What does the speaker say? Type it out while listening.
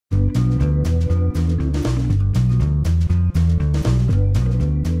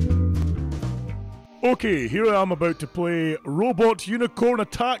Okay, here I am about to play Robot Unicorn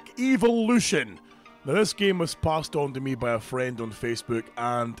Attack Evolution. Now this game was passed on to me by a friend on Facebook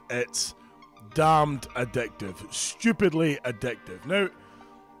and it's damned addictive. Stupidly addictive. Now,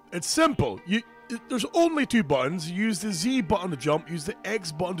 it's simple. There's only two buttons. You use the Z button to jump, use the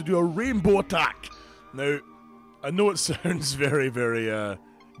X button to do a rainbow attack. Now, I know it sounds very, very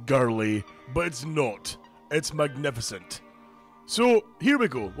girly, but it's not. It's magnificent. So, here we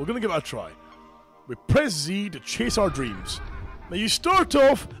go. We're going to give it a try. We press Z to chase our dreams. Now, you start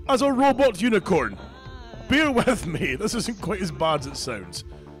off as a robot unicorn. Bear with me, this isn't quite as bad as it sounds.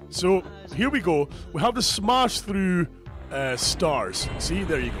 So, here we go. We have to smash through stars. See,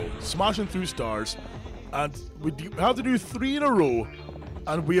 there you go. Smashing through stars. And we have to do 3 in a row.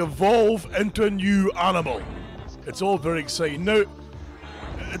 And we evolve into a new animal. It's all very exciting. Now,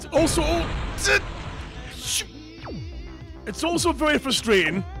 it's also very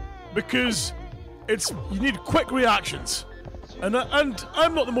frustrating because you need quick reactions. And I'm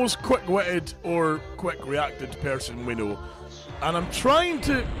not the most quick-witted or quick-reacted person we know. And I'm trying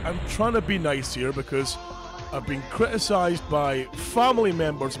to be nice here because I've been criticised by family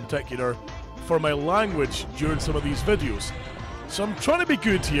members in particular for my language during some of these videos. So I'm trying to be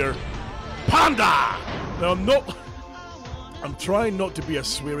good here. Panda! Now I'm trying not to be a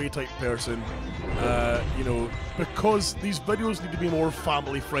sweary type person, you know, because these videos need to be more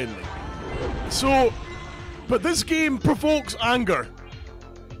family friendly. So, but this game provokes anger.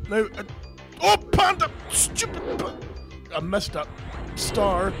 Now, oh panda! Stupid! I missed that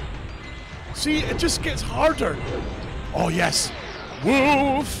star. See, it just gets harder. Oh yes,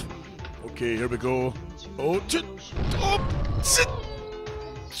 wolf. Okay, here we go. Oh,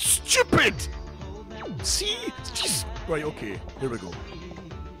 stupid. See, just right. Okay, here we go.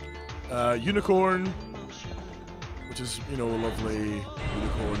 Unicorn, which is, you know, lovely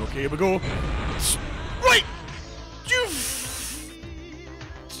unicorn. Okay, here we go. Right, you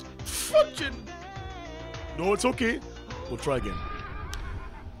fudging. No, it's okay. We'll try again.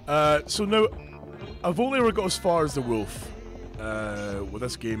 So now, I've only ever got as far as the wolf with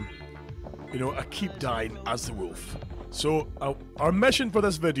this game. You know, I keep dying as the wolf. So our mission for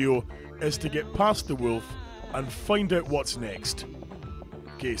this video is to get past the wolf and find out what's next.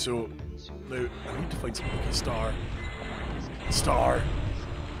 Okay, so now I need to find something like a star. Star!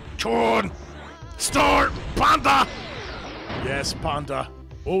 Come on! Star! Panda! Yes, panda.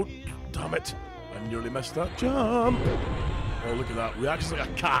 Oh, damn it. I nearly missed that jump. Oh, look at that. Reactions like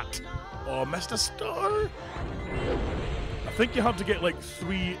a cat. Oh, missed a star. I think you have to get like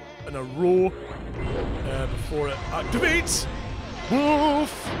 3 in a row before it activates.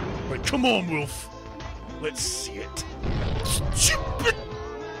 Wolf! Right, come on, wolf. Let's see it. Stupid!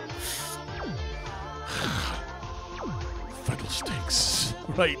 Fiddlesticks.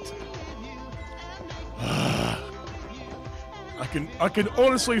 Right. I can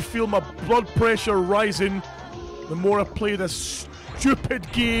honestly feel my blood pressure rising the more I play this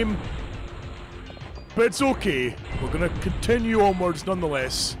stupid game. But it's okay. We're gonna continue onwards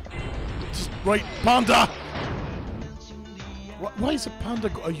nonetheless. Right, panda! Why has a panda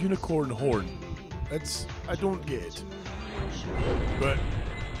got a unicorn horn? I don't get it. But...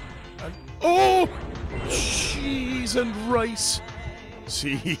 oh! Cheese and rice!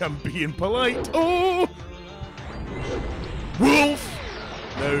 See, I'm being polite. Oh! Wolf!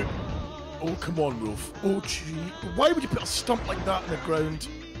 Now... oh, come on, wolf. Oh, gee. Why would you put a stump like that in the ground?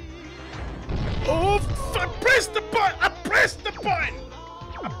 Oh, I pressed the button! I pressed the button!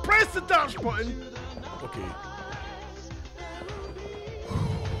 I pressed the dash button! Okay.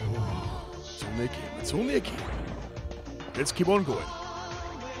 It's only a game. It's only a game. Let's keep on going.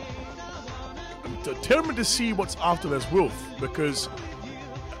 I'm determined to see what's after this wolf, because...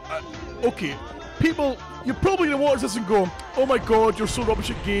 okay, people... you're probably going to watch this and go, oh my god, you're so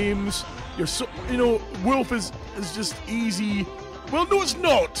rubbish at games. You're so... you know, wolf is just easy. Well, no, it's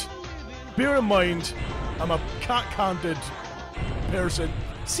not. Bear in mind, I'm a cat-handed person.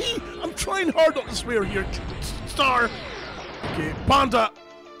 See, I'm trying hard not to swear here. Star. Okay, panda.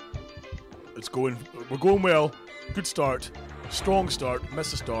 It's going. We're going well. Good start. Strong start.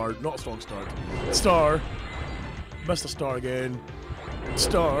 Missed a star. Not a strong start. Star. Missed a star again.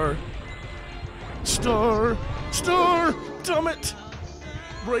 Star. Star. Star. Damn it.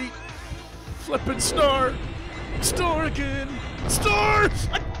 Right. Flippin' star. Star again. Star.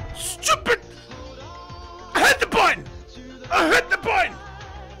 Stupid! I hit the button! I hit the button!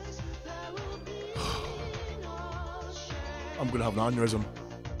 I'm gonna have an aneurysm.